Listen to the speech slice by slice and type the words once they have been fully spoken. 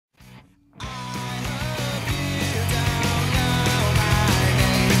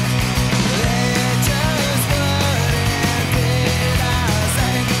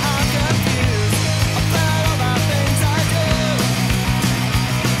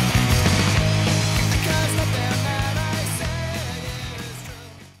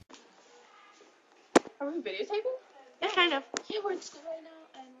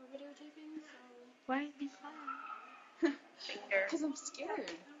I'm scared.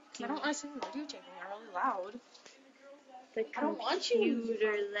 I don't want to see them videotaping. They're really loud. The I don't want you.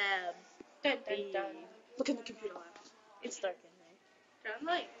 computer lab. Dun, dun, dun. Look in the computer lab. It's dark in there. Turn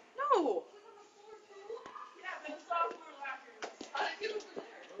light. No.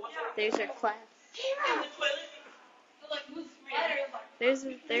 There's our class.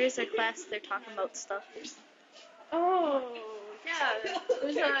 There's our class. They're talking about stuff. Oh,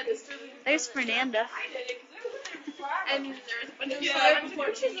 yeah. There's Fernanda. And there's a bunch of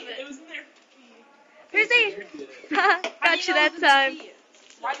pictures of it. It was in there. Here's A. Got you that time.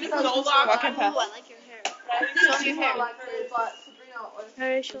 Why do you so long? Walking past. I like your hair. Show me your hair.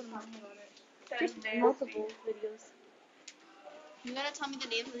 Alright, show them. There's multiple videos. You gotta tell me the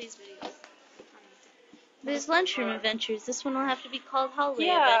names of these videos. There's Lunchroom Adventures. This one will have to be called Hallway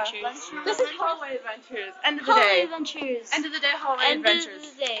Yeah. Adventures. This is Hallway Adventures. End of the Hallway day. Adventures. End of the day, Hallway End Adventures.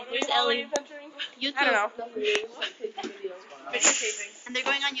 of the day. There's Hallway Ellie. adventuring? YouTube. I don't know. Videotaping. And they're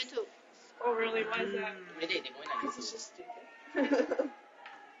going on YouTube. Oh, really? Why is that? Because it's just stupid.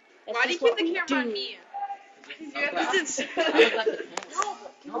 Why do you keep the camera on me?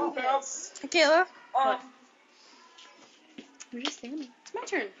 Kayla? We're just standing. It's my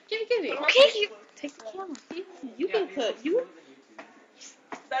turn. Give me. Okay, you take the camera. You can cook. You.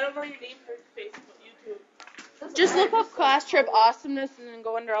 I don't know your name for Facebook, YouTube. Just look up Class Trip Awesomeness and then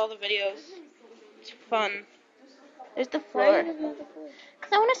go under all the videos. It's fun. There's the floor.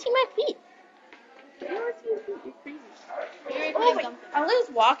 Because I want to see my feet. Oh, Ellie's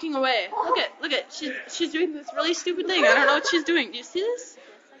walking away. Look at. She's doing this really stupid thing. I don't know what she's doing. Do you see this?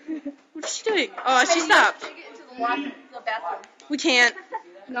 What's she doing? Oh, she stopped. We can't.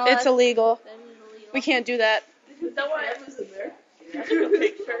 No, It's illegal. That is illegal. We can't do that. Is that why I was in there? Your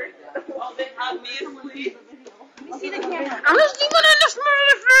picture. Obviously. Let me see the camera. I'm just keeping on this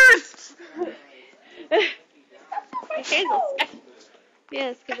first. My hair's all sketchy.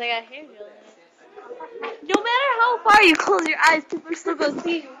 Yes, because I got hair gel in it. No matter how far you close your eyes, people are still going to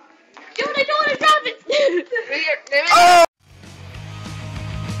see you. Dude, I don't want to drop it! Oh!